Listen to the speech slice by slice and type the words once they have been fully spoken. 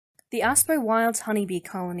The Osprey Wilds honeybee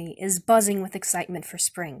colony is buzzing with excitement for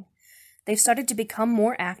spring. They've started to become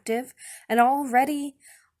more active and already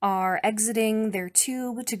are exiting their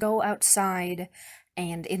tube to go outside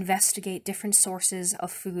and investigate different sources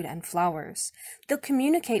of food and flowers. They'll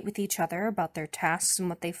communicate with each other about their tasks and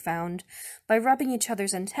what they found by rubbing each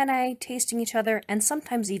other's antennae, tasting each other, and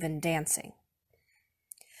sometimes even dancing.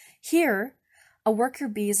 Here, a worker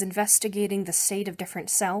bee is investigating the state of different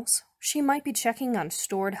cells. She might be checking on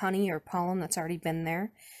stored honey or pollen that's already been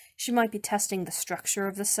there. She might be testing the structure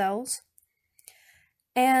of the cells.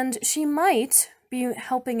 And she might be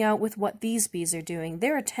helping out with what these bees are doing.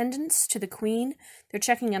 They're attendants to the queen. They're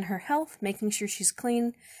checking on her health, making sure she's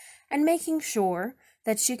clean, and making sure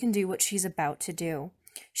that she can do what she's about to do.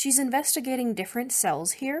 She's investigating different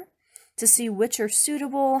cells here to see which are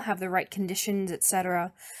suitable, have the right conditions,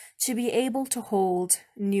 etc., to be able to hold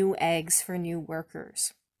new eggs for new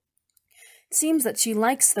workers. It seems that she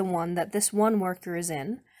likes the one that this one worker is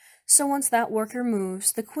in, so once that worker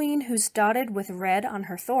moves, the queen, who's dotted with red on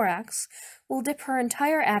her thorax, will dip her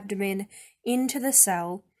entire abdomen into the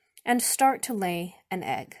cell and start to lay an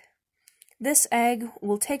egg. This egg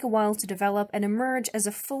will take a while to develop and emerge as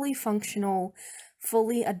a fully functional,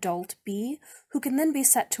 fully adult bee who can then be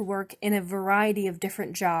set to work in a variety of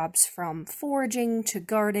different jobs, from foraging to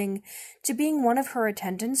guarding to being one of her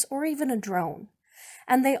attendants or even a drone.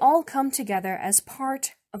 And they all come together as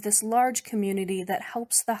part of this large community that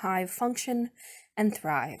helps the hive function and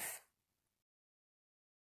thrive.